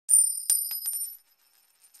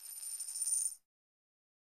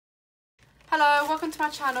Hello, welcome to my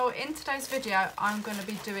channel. In today's video I'm going to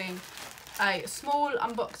be doing a small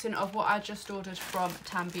unboxing of what I just ordered from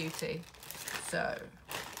Tan Beauty. So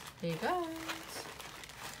here goes.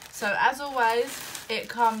 So as always it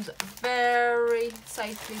comes very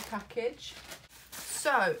safely packaged.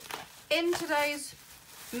 So in today's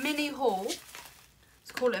mini haul,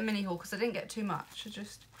 let's call it a mini haul because I didn't get too much, I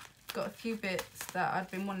just got a few bits that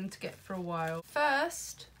I'd been wanting to get for a while.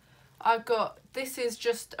 First I got, this is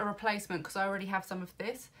just a replacement because I already have some of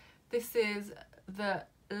this. This is the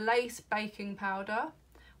lace baking powder,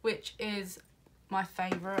 which is my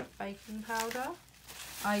favourite baking powder.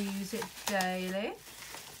 I use it daily.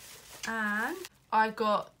 And I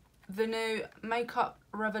got the new Makeup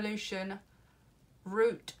Revolution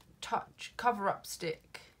Root Touch Cover-Up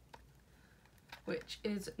Stick, which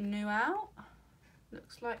is new out.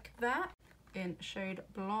 Looks like that in shade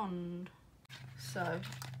Blonde. So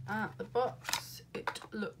at the box it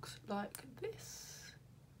looks like this.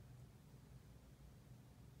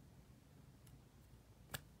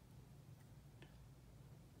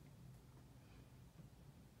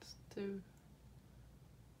 Let's do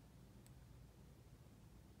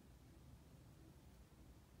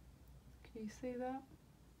Can you see that?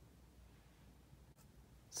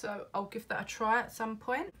 So I'll give that a try at some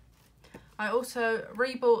point. I also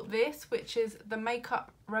rebought this, which is the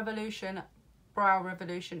Makeup Revolution Brow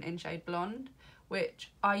Revolution in shade Blonde,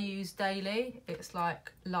 which I use daily. It's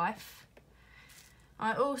like life.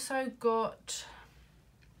 I also got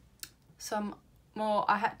some more.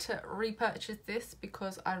 I had to repurchase this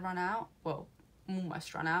because I ran out. Well,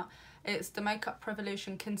 almost run out. It's the Makeup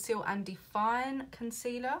Revolution Conceal and Define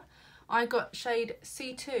Concealer. I got shade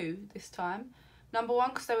C2 this time. Number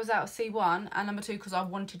one because there was out of C1, and number two because I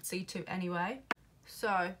wanted C2 anyway.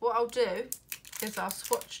 So what I'll do is I'll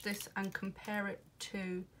swatch this and compare it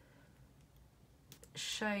to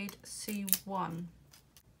shade C1.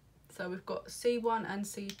 So we've got C1 and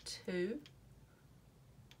C2.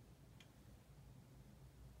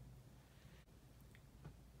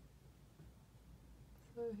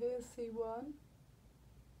 So here's C1,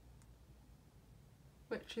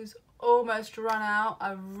 which is almost run out.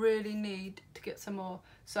 I really need to get some more.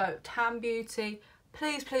 So Tan Beauty,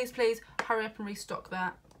 please, please, please hurry up and restock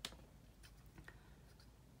that.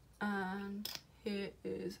 And here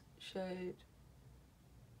is shade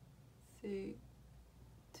C2.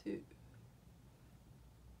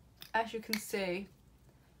 As you can see,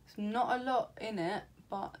 it's not a lot in it,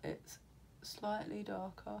 but it's slightly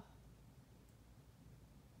darker.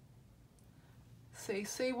 See,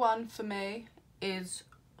 C1 for me is,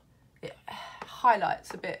 it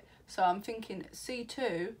highlights a bit, so I'm thinking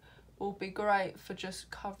C2 will be great for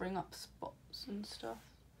just covering up spots and stuff.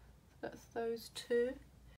 So that's those two.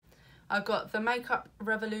 I got the Makeup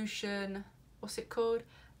Revolution, what's it called?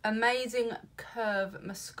 Amazing Curve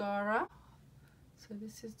Mascara. So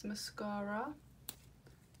this is the mascara.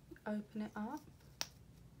 Open it up.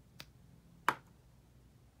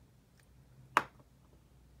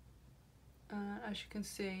 As you can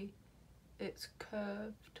see, it's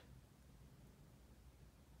curved.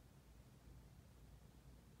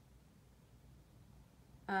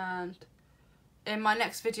 And in my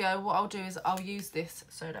next video, what I'll do is I'll use this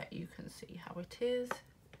so that you can see how it is.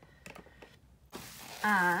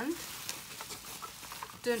 And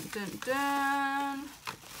dun dun dun,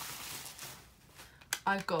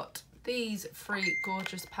 I got these three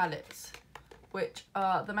gorgeous palettes, which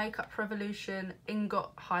are the Makeup Revolution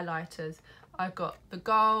Ingot highlighters. I got the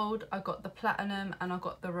gold, I got the platinum, and I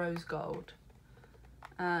got the rose gold.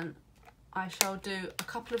 And I shall do a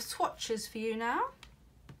couple of swatches for you now.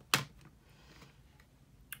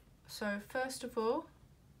 So first of all,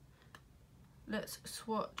 let's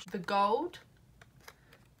swatch the gold.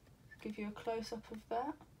 Give you a close-up of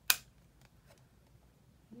that.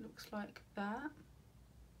 It looks like that.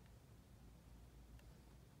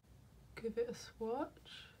 Give it a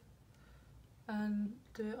swatch and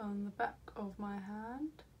do it on the back of my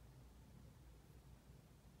hand.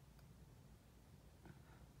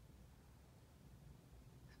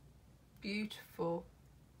 Beautiful.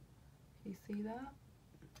 You see that?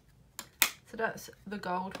 So that's the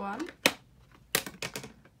gold one.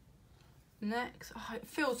 Next, oh, it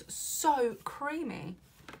feels so creamy.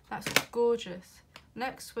 That's gorgeous.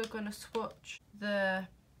 Next, we're going to swatch the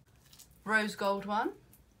rose gold one,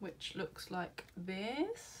 which looks like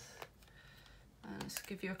this. And let's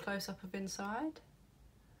give you a close-up of inside.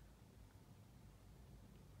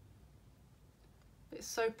 It's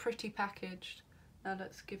so pretty packaged. Now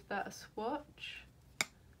let's give that a swatch.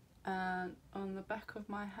 And on the back of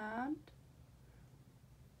my hand,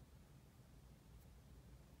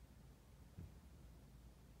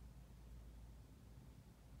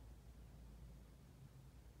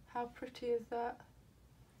 How pretty is that?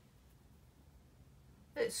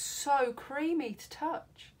 It's so creamy to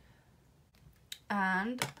touch.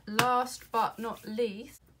 And last but not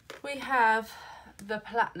least, we have the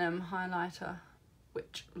Platinum highlighter,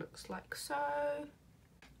 which looks like so.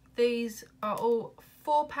 These are all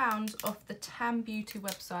 £4 off the Tam Beauty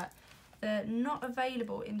website. They're not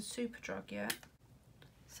available in Superdrug yet.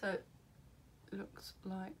 So it looks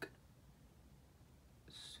like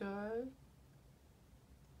so.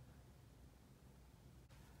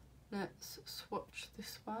 Let's swatch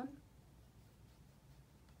this one.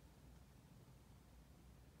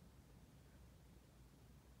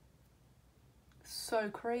 So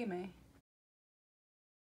creamy.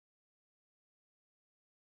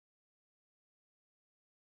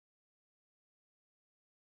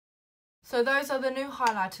 So those are the new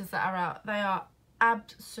highlighters that are out. They are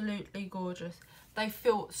absolutely gorgeous. They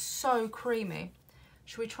feel so creamy.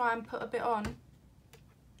 Should we try and put a bit on?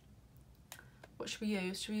 What should we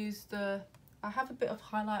use? Should we use the... I have a bit of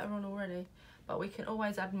highlighter on already, but we can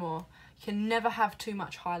always add more. You can never have too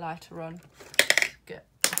much highlighter on. Get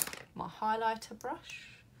my highlighter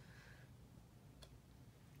brush.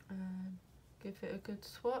 And give it a good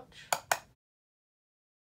swatch.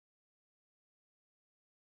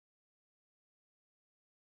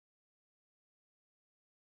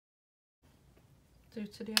 Do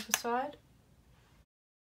to the other side.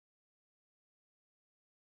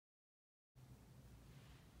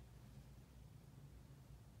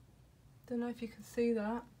 Don't know if you can see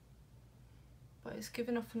that, but it's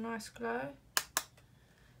giving off a nice glow.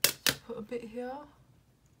 Put a bit here, a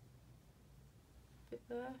bit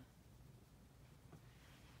there.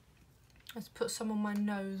 Let's put some on my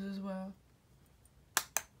nose as well.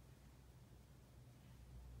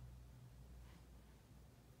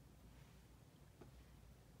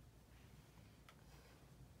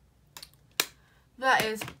 That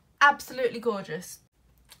is absolutely gorgeous.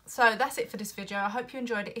 So that's it for this video. I hope you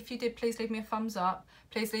enjoyed it. If you did, please leave me a thumbs up.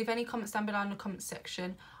 Please leave any comments down below in the comments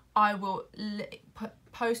section. I will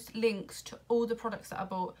post links to all the products that I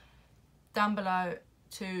bought down below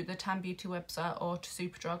to the Tam Beauty website or to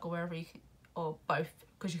Superdrug or wherever you can, or both,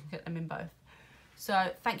 because you can get them in both.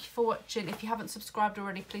 So thank you for watching. If you haven't subscribed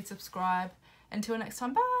already, please subscribe. Until next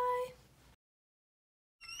time, bye.